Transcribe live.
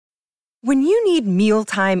When you need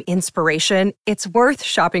mealtime inspiration, it's worth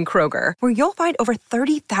shopping Kroger, where you'll find over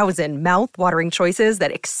 30,000 mouth-watering choices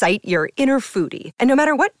that excite your inner foodie. And no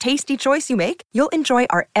matter what tasty choice you make, you'll enjoy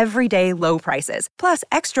our everyday low prices, plus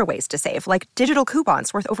extra ways to save, like digital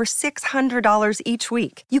coupons worth over $600 each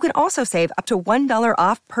week. You can also save up to $1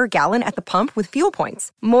 off per gallon at the pump with fuel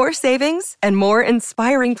points. More savings and more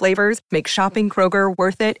inspiring flavors make shopping Kroger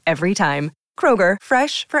worth it every time. Kroger,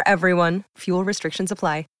 fresh for everyone. Fuel restrictions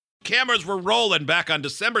apply. Cameras were rolling back on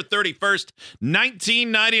December 31st,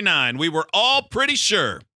 1999. We were all pretty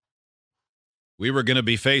sure we were going to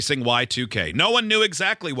be facing Y2K. No one knew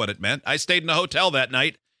exactly what it meant. I stayed in a hotel that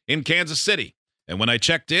night in Kansas City. And when I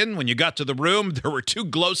checked in, when you got to the room, there were 2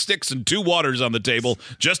 glow sticks and 2 waters on the table,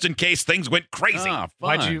 just in case things went crazy. Oh,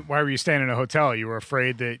 why were you staying in a hotel? You were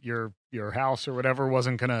afraid that your house or whatever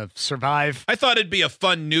wasn't going to survive? I thought it'd be a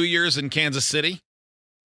fun New Year's in Kansas City.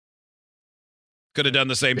 Could have done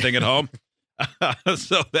the same thing at home.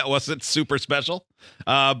 So that wasn't super special.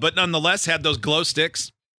 But nonetheless, had those glow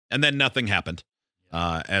sticks, and then nothing happened,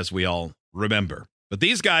 as we all remember. But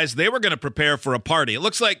these guys, they were going to prepare for a party. It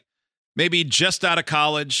looks like maybe just out of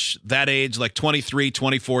college, that age, like 23,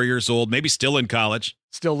 24 years old, maybe still in college.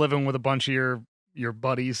 Still living with a bunch of your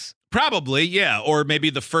buddies. Probably, yeah. Or maybe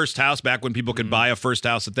the first house back when people could buy a first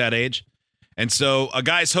house at that age. And so a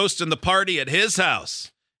guy's hosting the party at his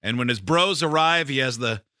house. And when his bros arrive, he has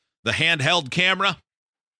the handheld camera.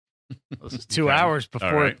 This is 2 hours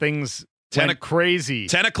before things went crazy.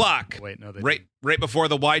 10 o'clock. Wait, no, they right before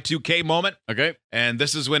the Y2K moment. Okay. And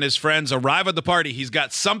this is when his friends arrive at the party. He's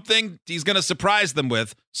got something he's going to surprise them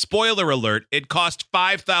with. Spoiler alert, it cost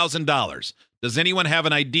 $5,000. Does anyone have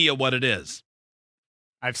an idea what it is?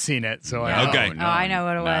 I've seen it, so okay. Oh, I know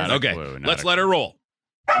what it was. Okay, let's let her roll.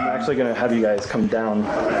 I'm actually going to have you guys come down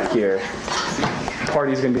here. The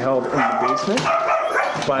party's going to be held in the basement.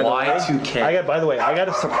 Y2K. By the way, I got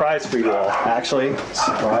a surprise for you all. Actually,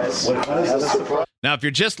 surprise. What is this surprise? Now, if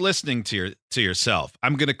you're just listening to yourself,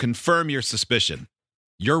 I'm going to confirm your suspicion.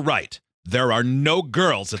 You're right. There are no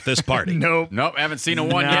girls at this party. Nope, haven't seen a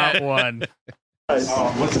one not yet. One.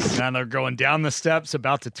 And they're going down the steps,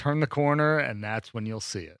 about to turn the corner, and that's when you'll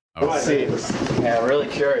see it. Let's see. Yeah, I'm really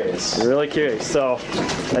curious. Really curious. So,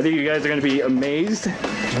 I think you guys are going to be amazed.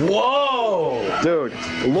 Whoa! Dude,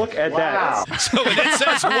 look at that. So when it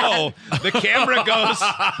says whoa, the camera goes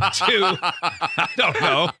to, I don't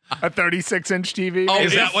know. A 36-inch TV? Oh,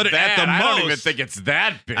 is that what it, at the most? I don't even think it's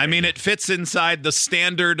that big. I mean, it fits inside the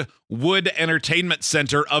standard wood entertainment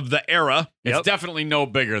center of the era. It's definitely no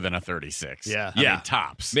bigger than a 36. Yeah. I mean,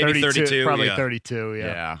 tops. Maybe 32. Probably yeah. 32,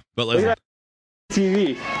 yeah. But listen.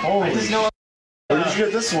 TV. I just know. Where did you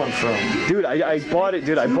get this one from? Dude, I bought it.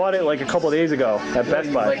 Dude, I bought it like a couple days ago at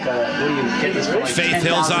Best Buy. What do you get this for? Like Faith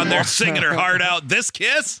Hill's on there singing her heart out. This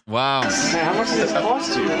kiss? Wow. Man, how much did this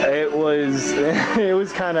cost you? It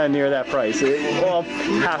was kind of near that price. Well,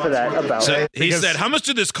 half of that about. So he said, how much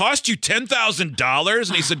did this cost you? $10,000?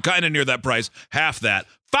 And he said, kind of near that price. Half that.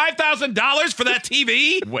 $5,000 for that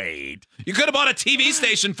TV? Wait. You could have bought a TV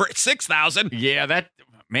station for $6,000. Yeah, that...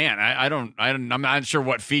 Man, I'm not sure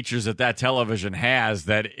what features that television has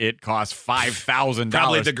that it costs $5,000.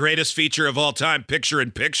 Probably the greatest feature of all time,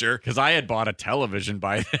 picture-in-picture. Because I had bought a television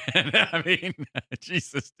by then. I mean,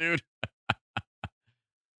 Jesus, dude.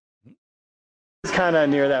 It's kind of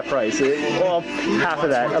near that price. Well, half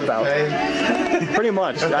of that about. Pretty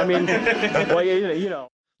much. I mean, well, you know.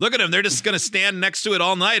 Look at him. They're just going to stand next to it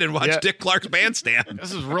all night and watch Dick Clark's bandstand.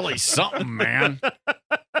 This is really something, man.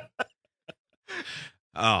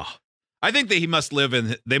 Oh, I think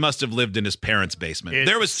that they must have lived in his parents' basement.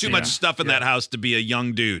 There was too much stuff in that house to be a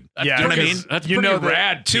young dude. Yeah, you know what I mean? That's pretty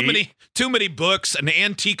rad. Too many books, an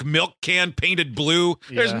antique milk can painted blue.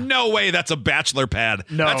 There's no way that's a bachelor pad.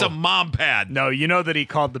 No. That's a mom pad. No, you know that he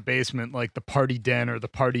called the basement like the party den or the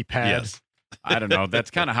party pad. Yes. I don't know.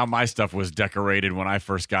 That's kind of how my stuff was decorated when I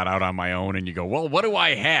first got out on my own. And you go, well, what do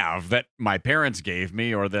I have that my parents gave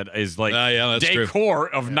me or that is like decor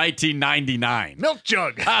of 1999? Milk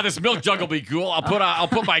jug. This milk jug will be cool. I'll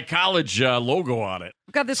put my college logo on it.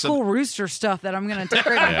 I've got this cool rooster stuff that I'm going to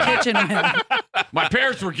decorate my kitchen with. My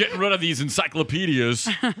parents were getting rid of these encyclopedias.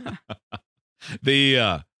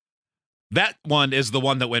 That one is the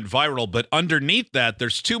one that went viral, but underneath that,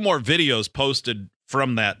 there's 2 more videos posted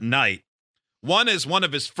from that night. One is one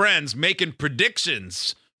of his friends making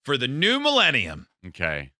predictions for the new millennium.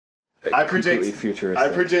 Okay. I predict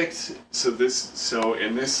futuristic. so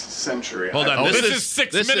in this century. Hold on. This is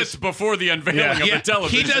 6 minutes before the unveiling of the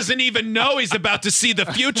television. He doesn't even know he's about to see the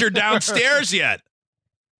future downstairs yet.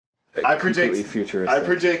 I predict completely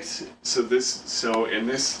futuristic. So in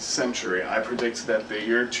this century, I predict that by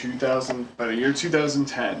the year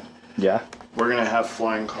 2010, Yeah. we're gonna have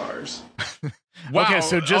flying cars. Wow. Okay,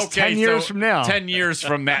 so just 10 years from now. 10 years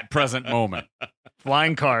from that present moment.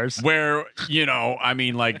 Flying cars. Where, I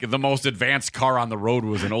mean, like, the most advanced car on the road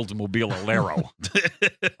was an Oldsmobile Alero.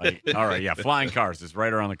 All right, yeah, flying cars is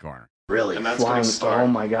right around the corner. Really? And that's Flying. gonna start. Oh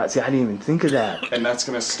my God! See, I didn't even think of that. And that's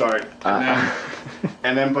gonna start.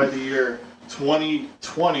 And then by the year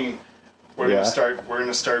 2020, we're gonna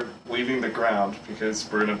start leaving the ground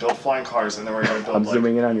because we're gonna build flying cars, and then we're gonna build. I'm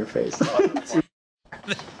zooming in on your face.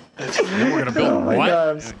 We're gonna build what?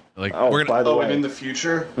 God. Like, we're gonna. By the way, and in the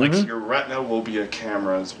future, like your retina will be a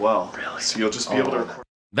camera as well. Really? So you'll just be able to record.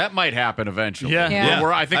 that might happen eventually. Yeah. Yeah.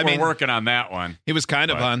 I think we're working on that one. He was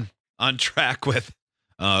kind of on track with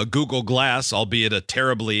Google Glass, albeit a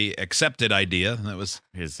terribly accepted idea. That was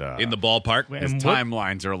His in the ballpark. his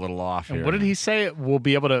timelines are a little off here. And what did he say? We'll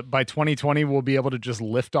be able to, by 2020, we'll be able to just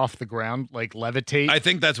lift off the ground, like levitate. I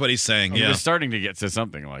think that's what he's saying. He Yeah. was starting to get to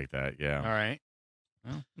something like that, yeah. All right.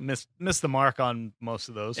 Well, missed the mark on most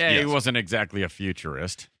of those. Yeah, he Yes. wasn't exactly a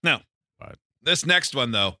futurist. No. But This next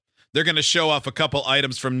one, though, they're going to show off a couple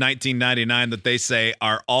items from 1999 that they say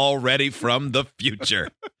are already from the future.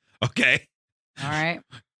 Okay. All right.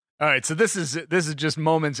 All right, so this is just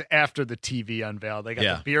moments after the TV unveiled. They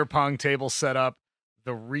got the beer pong table set up,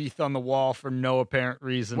 the wreath on the wall for no apparent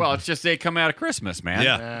reason. well, it's just they come out of Christmas, man.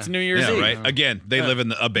 Yeah. It's New Year's Yeah, Eve. right. Again, they live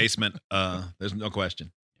in a basement. There's no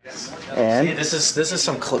question. and This is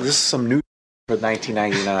some new for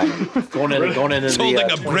 1999. going into He's the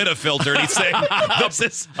holding a Brita filter, and he's saying, "This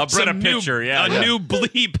is A Brita some new- picture, yeah. a new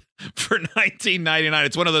bleep for 1999."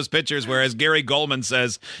 It's one of those pictures where, as Gary Goldman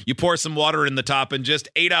says, you pour some water in the top, and just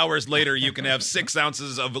 8 hours later, you can have 6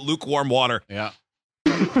 ounces of lukewarm water. Yeah.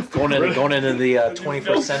 going into the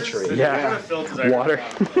 21st century. yeah, water.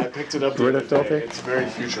 I picked it up. the Brita other day. filter? It's very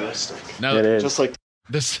futuristic. Now, It is. Just like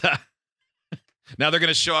this. Now they're going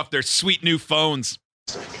to show off their sweet new phones.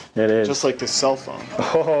 It is. just like the cell phone.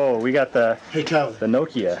 Oh, we got the Kev.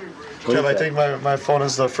 Nokia. What Kev, is I that? think my phone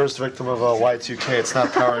is the first victim of Y2K. It's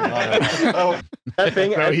not powered on. that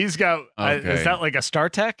thing. No, he's got. Okay. Is that like a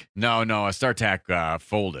StarTech? No, a StarTAC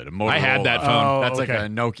folded. A Motorola. I had that phone. Oh, That's okay. like a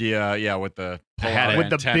Nokia, yeah, with the I had it. With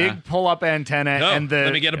the antenna. big pull-up antenna No, and the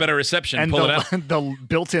let me get a better reception. and Pull it out. the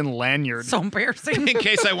built-in lanyard. So embarrassing. In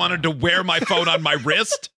case I wanted to wear my phone on my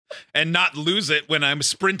wrist and not lose it when I'm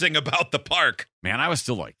sprinting about the park. Man, I was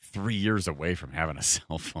still like 3 years away from having a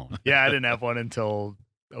cell phone. Yeah, I didn't have one until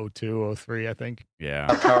 02, 03, I think. Yeah.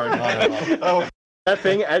 Powered on. Oh, that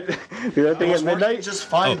thing. That thing at midnight. Just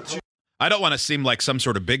fine. I don't want to seem like some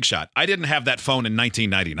sort of big shot. I didn't have that phone in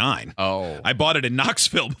 1999. Oh. I bought it in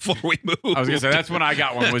Knoxville before we moved. I was going to say, that's when I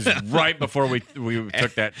got one, was right before we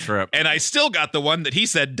took that trip. And I still got the one that he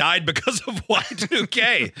said died because of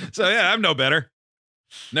Y2K. So yeah, I'm no better.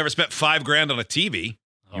 Never spent $5,000 on a TV.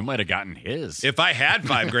 You might have gotten his. If I had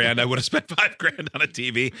 $5,000, I would have spent $5,000 on a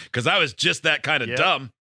TV because I was just that kind of Yeah.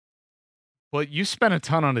 dumb. Well, you spent a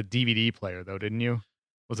ton on a DVD player, though, didn't you?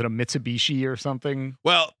 Was it a Mitsubishi or something?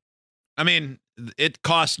 Well, I mean, it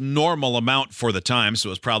cost normal amount for the time, so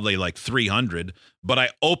it was probably like $300. But I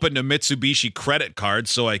opened a Mitsubishi credit card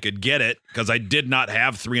so I could get it because I did not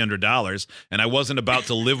have $300, and I wasn't about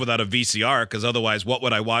to live without a VCR because otherwise, what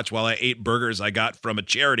would I watch while I ate burgers I got from a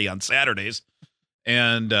charity on Saturdays?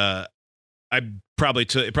 And it probably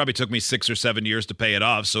took me 6 or 7 years to pay it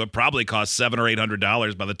off, so it probably cost $700 or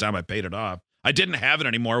 $800 by the time I paid it off. I didn't have it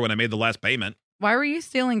anymore when I made the last payment. Why were you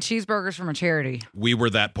stealing cheeseburgers from a charity? We were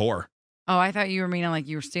that poor. Oh, I thought you were meaning like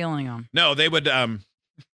you were stealing them. No, they would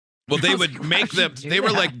well, they would Why make would you them. do They were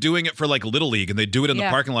that? like doing it for like Little League, and they do it in the Yeah.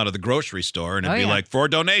 parking lot of the grocery store, and it'd Oh, be yeah. like for a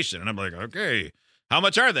donation, and I'm like, okay, how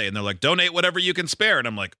much are they? And they're like, donate whatever you can spare, and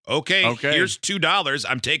I'm like, okay. Here's $2.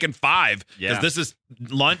 I'm taking $5 because Yeah. this is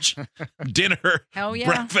lunch, dinner, Hell yeah.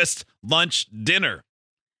 breakfast, lunch, dinner.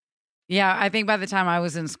 Yeah, I think by the time I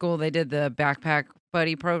was in school, they did the backpack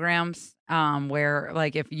buddy programs where,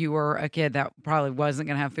 like, if you were a kid that probably wasn't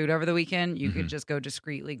going to have food over the weekend, you could just go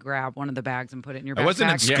discreetly grab one of the bags and put it in your backpack. I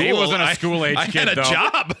wasn't in school. Yeah, he wasn't a school-age I kid, had a though.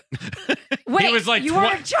 job. Wait, He was like you were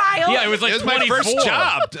a child? Yeah, it was like It was my 24. first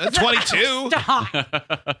job. 22.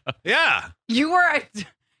 Stop. Yeah. You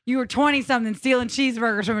were 20-something stealing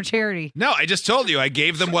cheeseburgers from a charity. No, I just told you I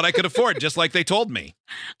gave them what I could afford, just like they told me.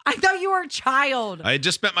 I thought you were a child. I had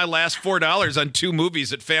just spent my last $4 on 2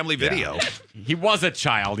 movies at Family Video. He was a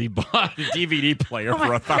child. He bought a DVD player Oh for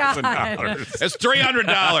my $1,000. It's $300,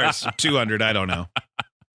 $200. I don't know.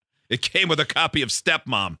 It came with a copy of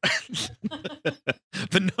Stepmom,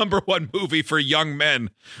 the #1 movie for young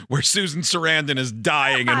men, where Susan Sarandon is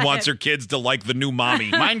dying and wants her kids to like the new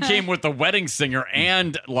mommy. Mine came with The Wedding Singer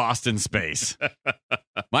and Lost in Space.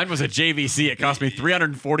 Mine was a JVC. It cost me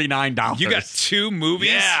 $349. You got 2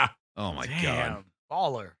 movies? Yeah. Oh, my Damn, God.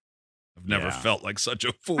 baller. I've never felt like such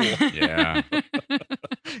a fool. Yeah.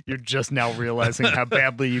 You're just now realizing how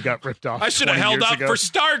badly you got ripped off. I should have held up for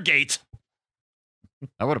Stargate.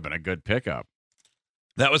 That would have been a good pickup.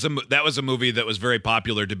 That was a movie that was very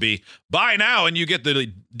popular to be buy now and you get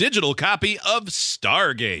the digital copy of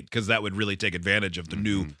Stargate, because that would really take advantage of the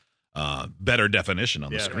new better definition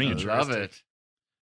on the screen. I love it.